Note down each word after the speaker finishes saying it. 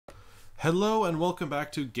Hello and welcome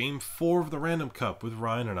back to Game 4 of the Random Cup with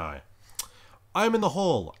Ryan and I. I'm in the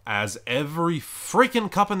hole, as every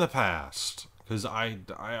freaking cup in the past, because I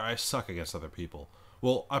suck against other people.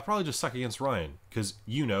 Well, I probably just suck against Ryan, because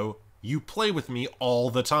you play with me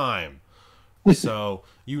all the time. So,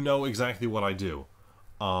 you know exactly what I do.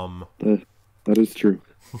 That is true.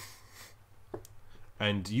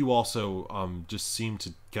 And you also just seem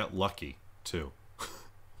to get lucky, too.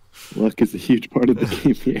 Luck is a huge part of the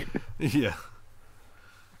game here. Yeah.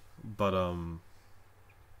 But,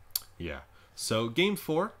 yeah. So, Game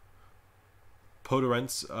 4,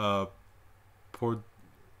 Pordenone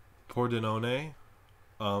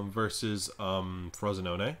versus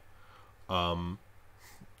Frosinone.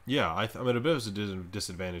 Yeah, I'm at a bit of a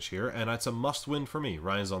disadvantage here, and it's a must-win for me.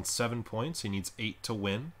 Ryan's on 7 points. He needs 8 to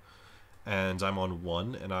win. And I'm on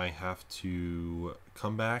 1, and I have to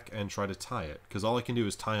come back and try to tie it. Because all I can do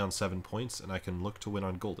is tie on 7 points, and I can look to win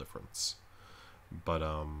on goal difference. But,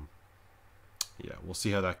 yeah, we'll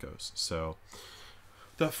see how that goes. So,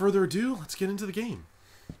 without further ado, let's get into the game.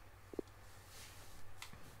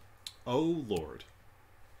 Oh, Lord.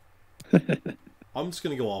 I'm just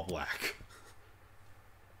going to go all black.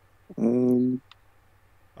 I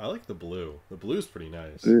like the blue. The blue's pretty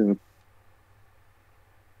nice. Yeah.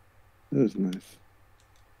 That is nice.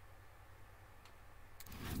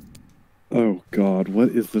 Oh God, what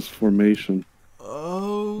is this formation?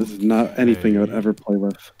 Oh, this is not anything I would ever play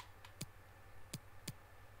with.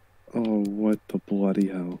 Oh, what the bloody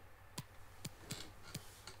hell!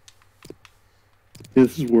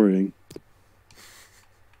 This is worrying.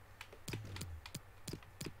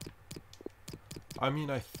 I mean,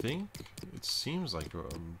 I think it seems like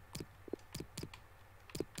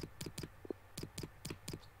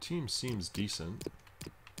team seems decent.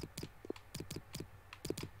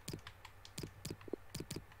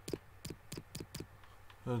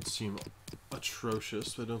 They don't seem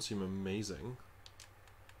atrocious, but they don't seem amazing.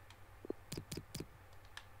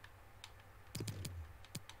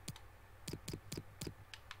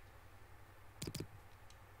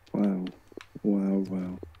 Wow.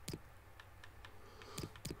 Wow.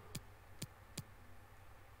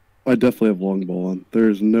 I definitely have long ball on.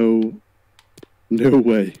 There's no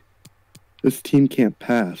way. This team can't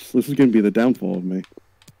pass. This is going to be the downfall of me.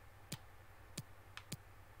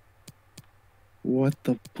 What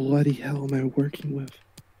the bloody hell am I working with?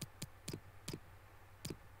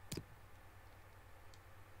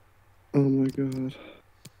 Oh my God.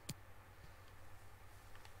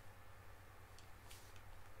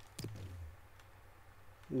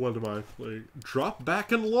 What am I playing? Drop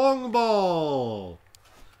back and long ball!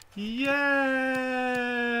 Yay!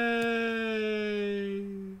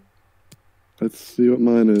 Let's see what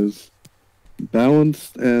mine is.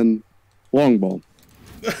 Balanced and long ball.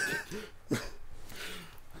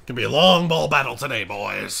 Gonna be a long ball battle today,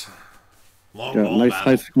 boys. Long Got ball nice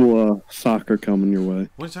battle. high school soccer coming your way.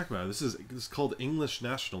 What are you talking about? This is called English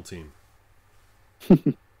national team.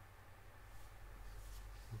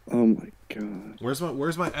 Oh my God. Where's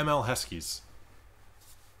my ML Huskies?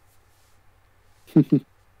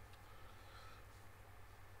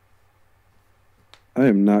 I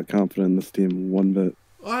am not confident in this team one bit.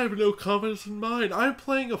 I have no confidence in mine. I'm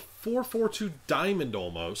playing a 4-4-2 diamond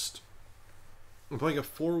almost. I'm playing a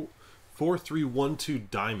 4-3-1-2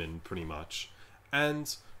 diamond pretty much.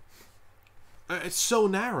 And it's so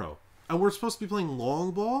narrow. And we're supposed to be playing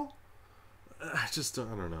long ball? I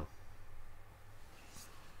don't know.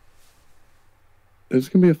 It's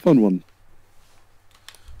going to be a fun one.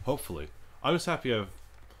 Hopefully. I was happy I have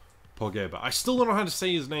Pogba. I still don't know how to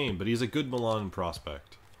say his name, but he's a good Milan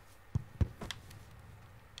prospect.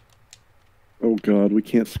 Oh God, we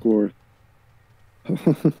can't score.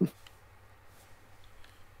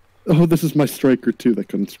 Oh, this is my striker too that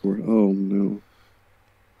couldn't score. Oh no.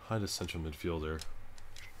 Hide a central midfielder.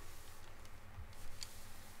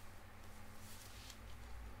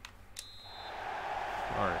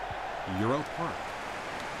 Alright. Euro Park.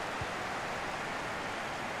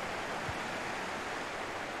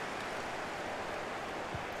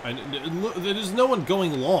 And there's no one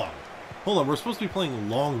going long. Hold on, we're supposed to be playing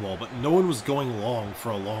long ball, but no one was going long for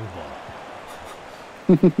a long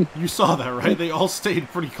ball. You saw that, right? They all stayed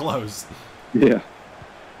pretty close. Yeah.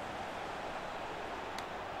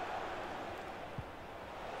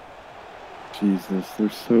 Jesus, they're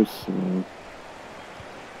so slow.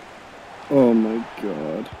 Oh my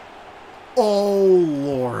God. Oh,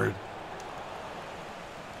 Lord.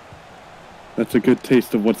 That's a good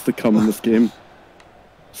taste of what's to come in this game.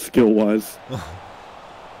 Skill-wise.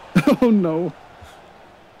 Oh no.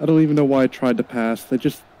 I don't even know why I tried to pass.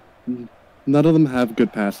 None of them have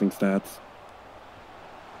good passing stats.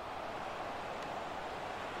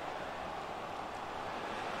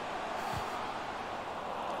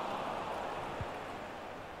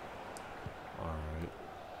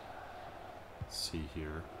 see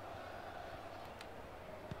here.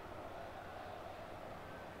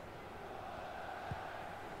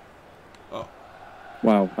 Oh.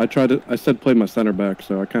 Wow, I said play my center back,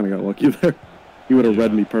 so I kind of got lucky there. He would have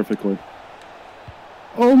read me perfectly.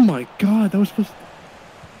 Oh my god, that was supposed to...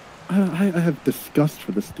 I have disgust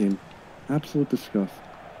for this team. Absolute disgust.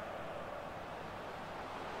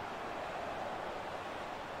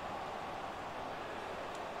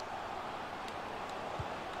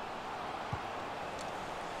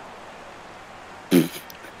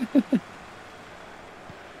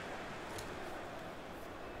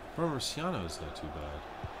 Frosinone is not too bad.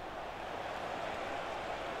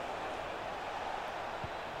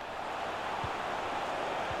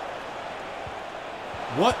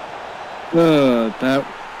 What? That...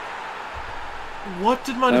 What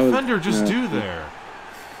did my defender just do there?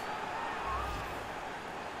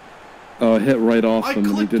 Oh, it hit right off him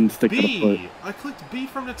and he didn't stick to the foot. I clicked B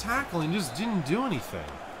from the tackle and just didn't do anything.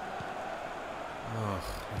 Ugh,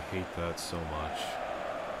 I hate that so much.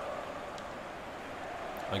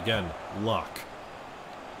 Again, luck.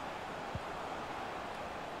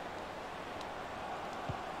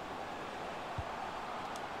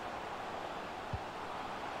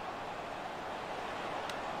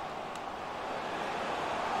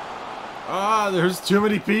 Ah, there's too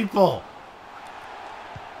many people.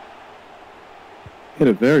 Hit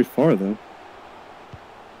it very far, though.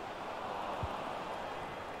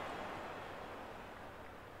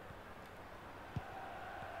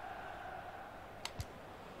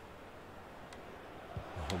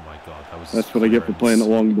 Oh my god, that was... That's what I get for playing the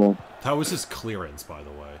long ball. That was his clearance, by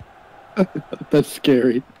the way. That's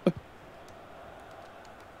scary.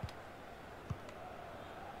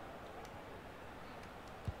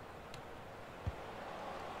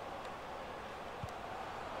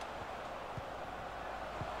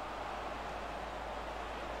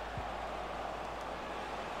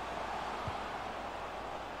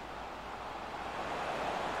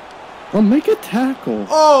 Oh, make a tackle.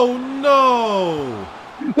 Oh, no!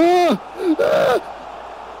 Oh!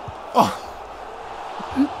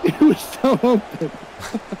 It was so open.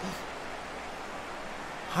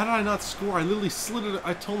 How did I not score? I literally slid it.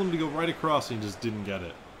 I told him to go right across and he just didn't get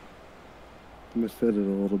it. Misfit it a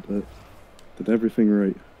little bit. Did everything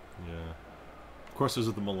right. Yeah. Of course, it was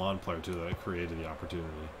with the Milan player, too, that I created the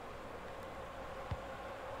opportunity.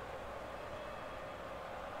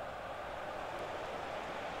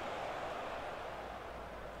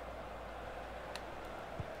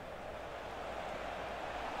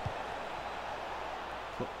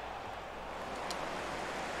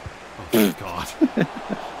 Oh, God.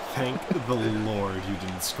 Thank the Lord you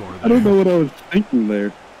didn't score there. I don't know what I was thinking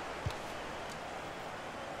there.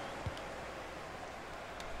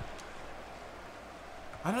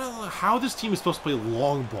 I don't know how this team is supposed to play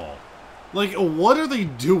long ball. Like, what are they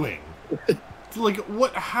doing? Like,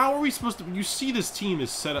 what? How are we supposed to... You see this team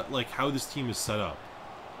is set up, like, how this team is set up.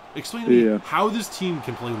 Explain to me how this team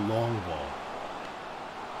can play long ball.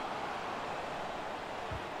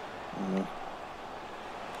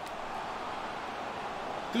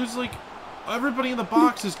 There's, like, everybody in the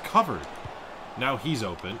box is covered. Now he's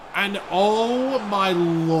open. And, oh, my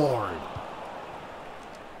Lord.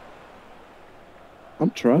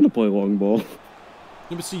 I'm trying to play long ball.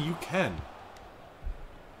 Yeah, but see, you can.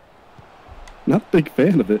 Not a big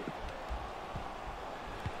fan of it.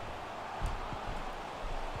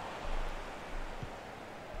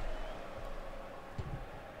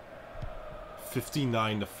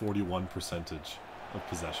 .59 to 41% of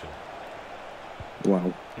possession.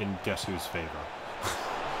 Wow. In guess whose favor?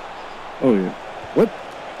 Oh, yeah. What?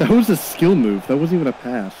 That was a skill move. That wasn't even a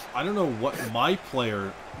pass. I don't know what my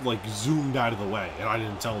player, like, zoomed out of the way, and I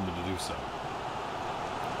didn't tell him to do so.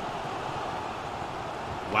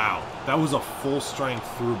 Wow. That was a full-strength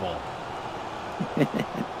through ball.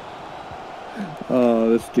 Oh,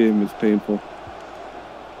 this game is painful.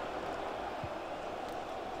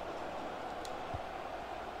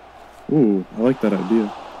 Ooh, I like that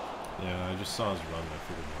idea. Yeah, I just saw his run. I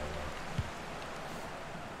figured why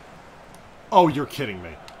not. Oh, you're kidding me.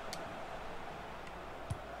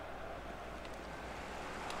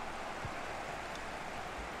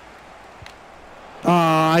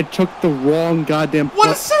 Ah, I took the wrong goddamn... What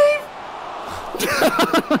a save!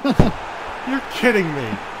 You're kidding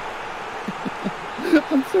me.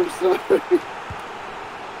 I'm so sorry.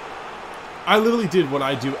 I literally did what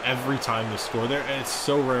I do every time to score there, and it's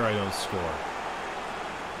so rare I don't score.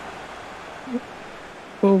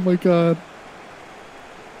 Oh my god.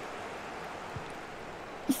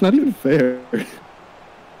 It's not even fair.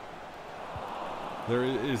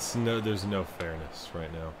 There's no fairness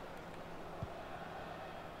right now.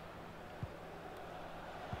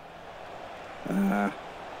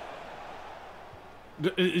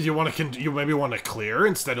 You want to? You maybe want to clear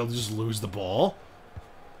instead of just lose the ball.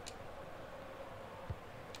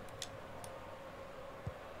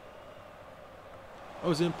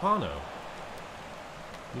 Oh, Zampano.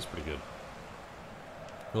 He's pretty good.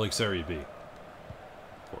 Or like Serie B,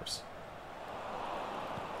 of course.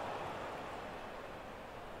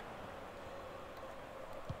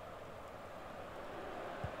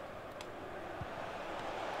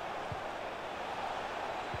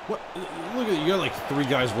 What? Look at you got like 3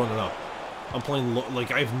 guys running up. I'm playing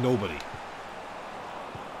like I have nobody.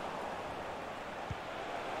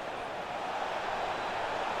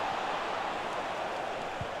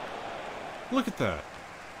 Look at that.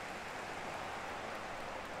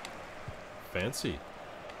 Fancy.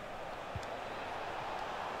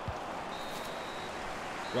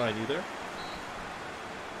 Ryan, you there?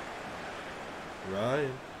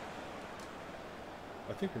 Ryan.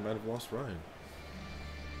 I think we might have lost Ryan.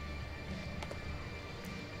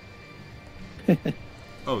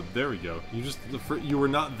 Oh, there we go. You were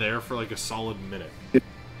not there for like a solid minute.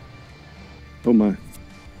 Oh my. I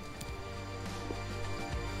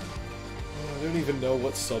don't even know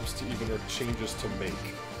what subs to even or changes to make.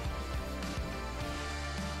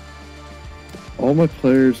 All my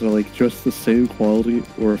players are like just the same quality,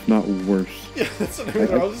 or if not worse. Yeah, that's what I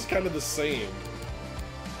mean. I was just kind of the same.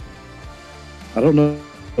 I don't know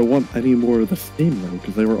if I want any more of the same though,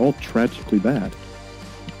 because they were all tragically bad.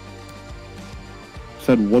 Just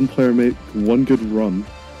had one player make one good run,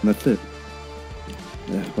 and that's it.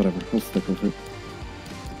 Yeah, whatever. I'll stick with it.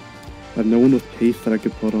 I had no one with pace that I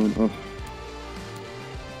could put on. Oh.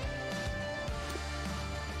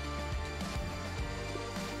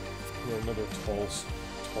 Another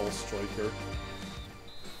tall striker.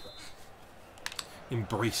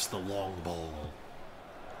 Embrace the long ball.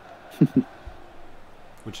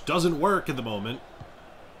 Which doesn't work at the moment.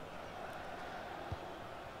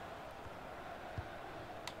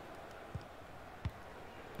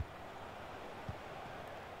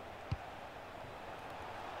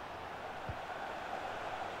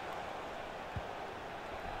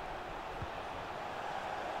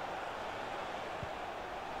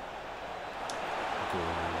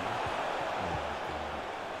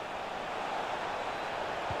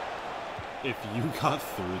 If you got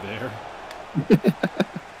through there...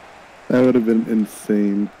 That would have been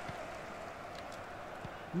insane.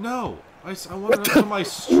 No! I wanted to put my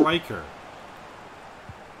striker.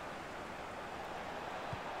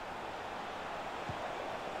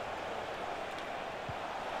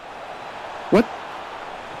 What?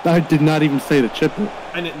 I did not even say to chip it.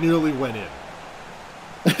 And it nearly went in.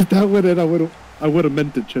 If that went in, I would have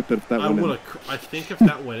meant to chip it if that went in. I think if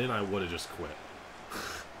that went in, I would have just quit.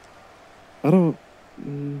 I don't...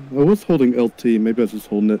 I was holding LT. Maybe I was just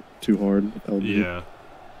holding it too hard with LT. Yeah.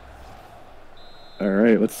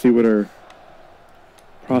 Alright, let's see what our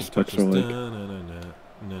prospects are like.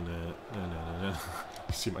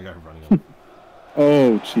 See my guy running up.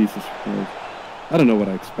 Oh, Jesus Christ. I don't know what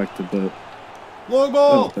I expected, but... Long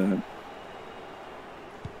ball! That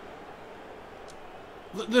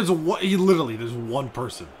was bad. There's one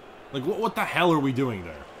person. Like, what the hell are we doing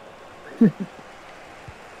there?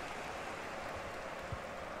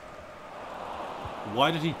 Why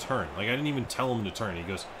did he turn? Like, I didn't even tell him to turn.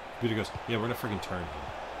 Computer goes, yeah, we're gonna freaking turn him.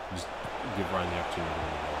 Just give Ryan the opportunity to win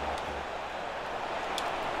the ball back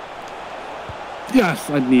there. Yes,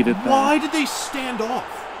 I needed that. Why did they stand off?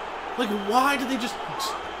 Like, why did they just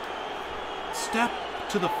step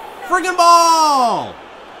to the friggin' ball?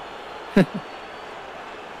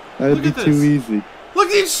 That'd be too easy. Look,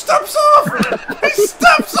 he steps off! He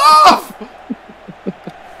steps off!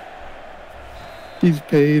 He's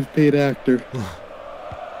paid actor.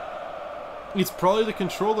 It's probably the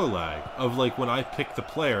controller lag of, like, when I pick the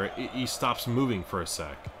player, he stops moving for a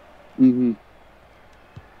sec. Mm-hmm.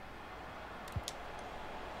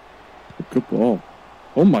 Good ball.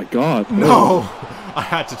 Oh my god. No! I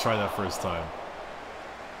had to try that first time.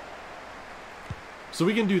 So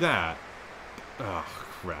we can do that. Oh,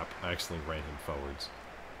 crap. I accidentally ran him forwards.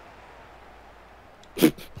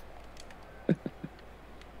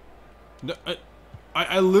 No,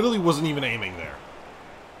 I literally wasn't even aiming there.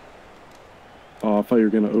 Oh, I thought you were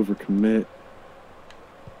going to overcommit.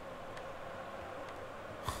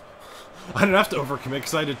 I didn't have to overcommit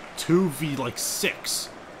because I had a 2v6.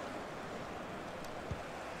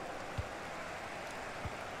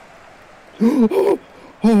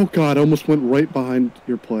 Oh god, I almost went right behind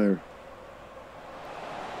your player.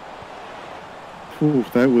 Ooh,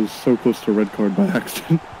 that was so close to a red card by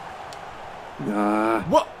accident. Nah.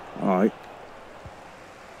 What? Alright.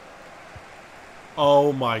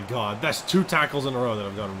 Oh my god. That's 2 tackles in a row that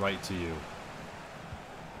have gone right to you.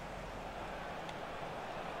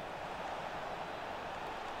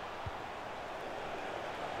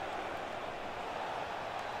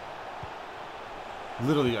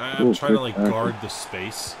 Literally, I'm trying to, like, guard the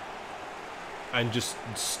space. And just,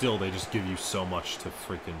 still, they just give you so much to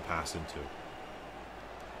freaking pass into.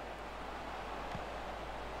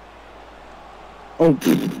 Oh,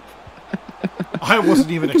 I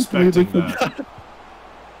wasn't even expecting that.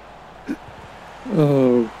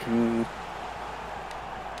 Oh, God.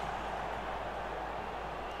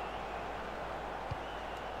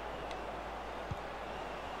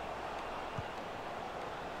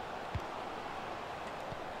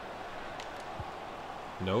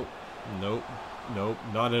 Nope. Nope. Nope.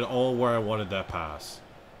 Not at all where I wanted that pass.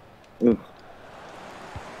 Ugh.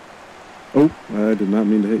 Oh, I did not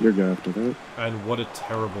mean to hit your guy after that. And what a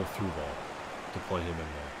terrible through ball to play him in there.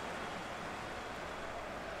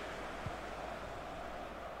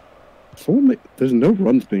 There's no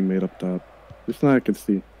runs being made up top. Just not I can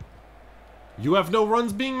see. You have no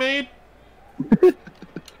runs being made?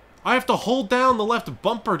 I have to hold down the left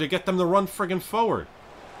bumper to get them to run friggin' forward.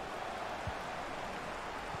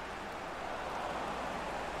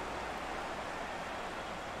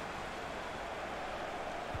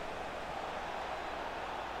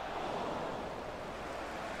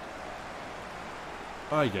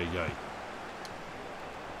 Ay, ay, ay.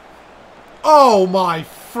 Oh my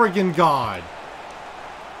friggin' god!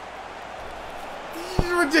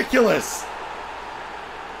 Ridiculous!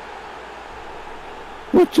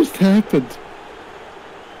 What just happened?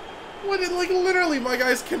 What? Like, literally, my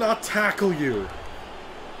guys cannot tackle you.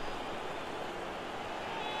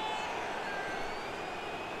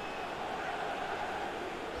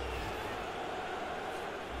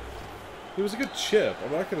 It was a good chip.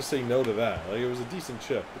 I'm not going to say no to that. Like, it was a decent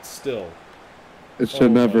chip, but still. It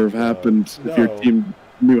should never have happened if your team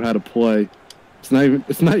knew how to play.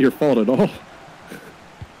 It's not your fault at all.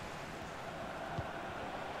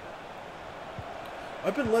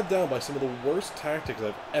 I've been let down by some of the worst tactics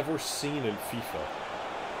I've ever seen in FIFA.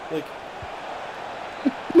 Like...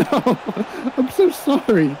 No, I'm so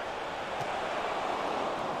sorry.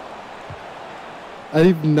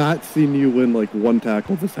 I've not seen you win, like, 1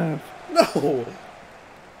 tackle this half. No!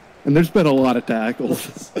 And there's been a lot of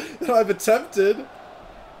tackles. I've attempted.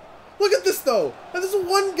 Look at this, though! This is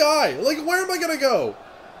one guy! Like, where am I gonna go?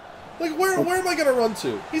 Like, where am I gonna run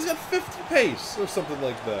to? He's got 50 pace, or something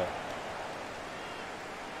like that.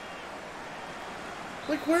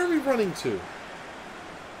 Like, where are we running to?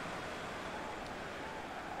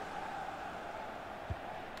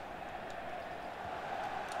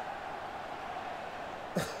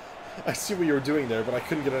 I see what you were doing there, but I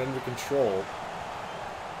couldn't get it under control.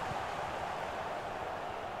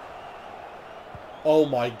 Oh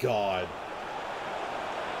my god.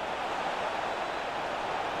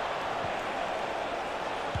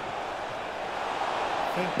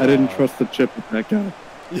 I didn't trust the chip with that guy.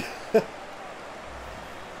 Yeah.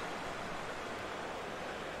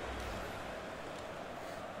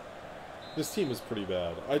 This team is pretty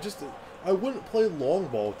bad. I wouldn't play long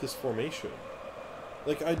ball with this formation.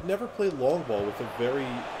 Like, I'd never play long ball with a very,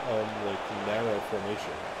 like, narrow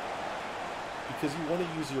formation. Because you want to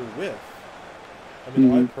use your width. I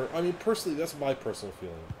mean, I mean, personally, that's my personal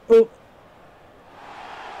feeling. Oh.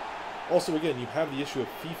 Also, again, you have the issue of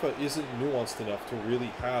FIFA isn't nuanced enough to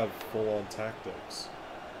really have full-on tactics.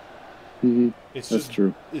 That's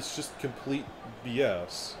true. It's just complete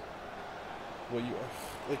BS. What you...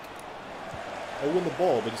 Like, I win the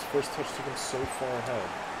ball, but his first touch took him so far ahead.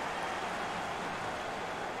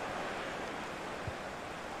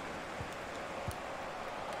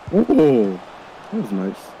 Oh, that was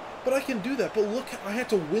nice. But I can do that, but look, I had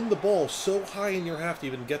to win the ball so high in your half to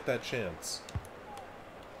even get that chance.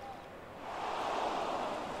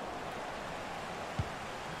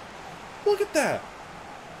 Look at that!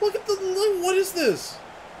 Look at what is this?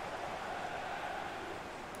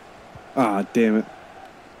 Ah, damn it.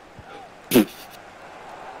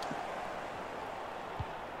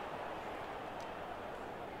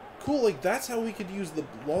 Cool, like, that's how we could use the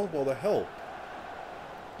long ball to help.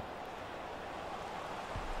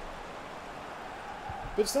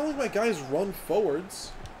 But it's not like my guys run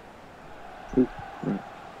forwards. Ooh, right.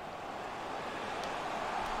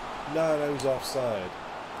 Nah, I was offside.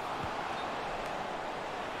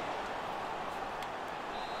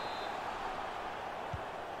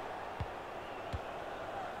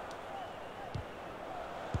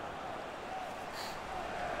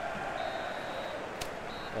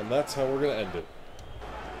 And that's how we're going to end it.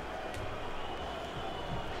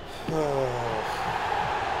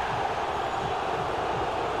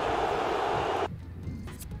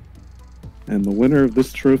 And the winner of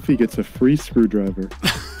this trophy gets a free screwdriver.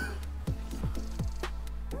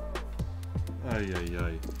 Ay, ay,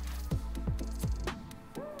 ay.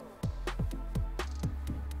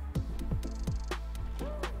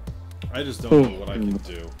 I just don't know what I can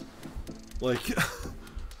do. Like,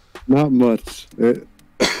 not much.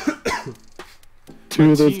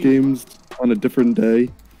 Two of those games on a different day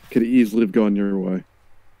could easily have gone your way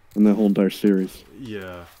in the whole entire series.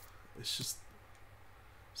 Yeah, it's just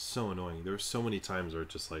so annoying. There were so many times where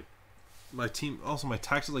it's just like my team, also my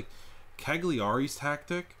tactics, like Cagliari's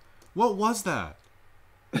tactic. What was that?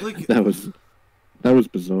 Like that was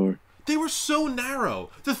bizarre. They were so narrow.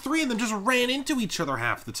 The three of them just ran into each other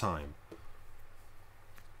half the time.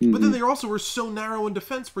 But then they also were so narrow in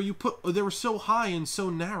defense where they were so high and so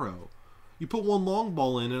narrow. You put one long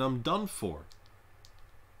ball in and I'm done for.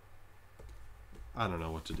 I don't know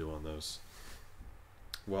what to do on those.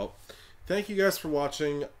 Well, thank you guys for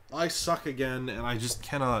watching. I suck again and I just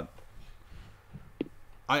cannot.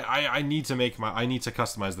 I need to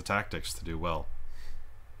customize the tactics to do well.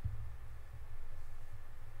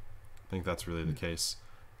 I think that's really the case.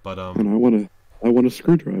 But and I want a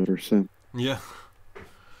screwdriver, Sam. Yeah.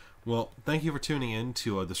 Well, thank you for tuning in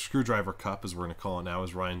to the Screwdriver Cup, as we're going to call it now,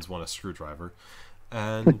 as Ryan's won a screwdriver.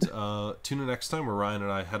 And tune in next time where Ryan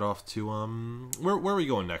and I head off to... Where are we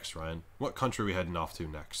going next, Ryan? What country are we heading off to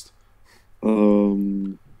next?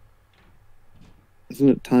 Isn't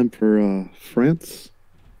it time for France?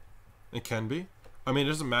 It can be. I mean, it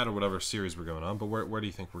doesn't matter whatever series we're going on, but where do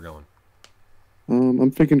you think we're going?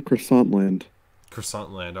 I'm thinking Croissant Land.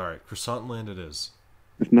 Croissant Land. All right, Croissant Land it is.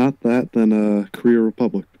 If not that, then Korea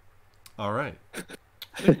Republic. All right.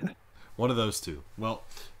 One of those two. Well,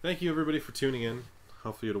 thank you everybody for tuning in.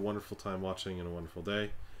 Hopefully you had a wonderful time watching and a wonderful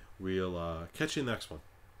day. We'll catch you in the next one.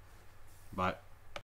 Bye.